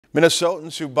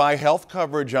Minnesotans who buy health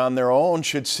coverage on their own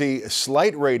should see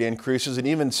slight rate increases and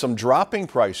even some dropping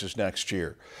prices next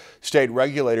year. State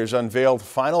regulators unveiled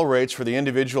final rates for the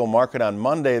individual market on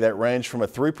Monday that range from a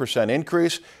 3%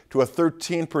 increase to a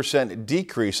 13%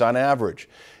 decrease on average.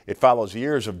 It follows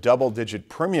years of double-digit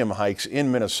premium hikes in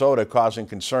Minnesota, causing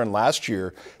concern last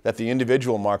year that the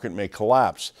individual market may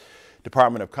collapse.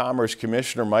 Department of Commerce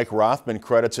Commissioner Mike Rothman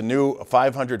credits a new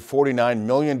 $549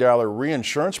 million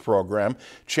reinsurance program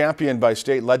championed by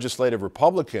state legislative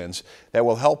Republicans that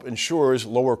will help insurers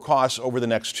lower costs over the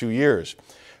next 2 years.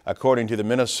 According to the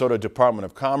Minnesota Department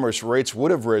of Commerce, rates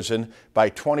would have risen by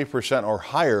 20% or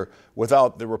higher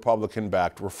without the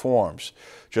Republican-backed reforms.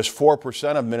 Just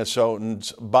 4% of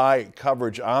Minnesotans buy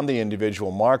coverage on the individual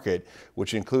market,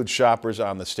 which includes shoppers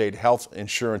on the state health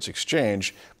insurance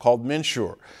exchange called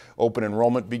MNsure. Open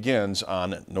enrollment begins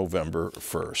on November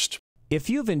 1st. If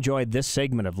you've enjoyed this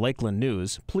segment of Lakeland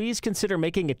News, please consider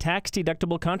making a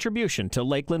tax-deductible contribution to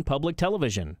Lakeland Public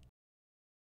Television.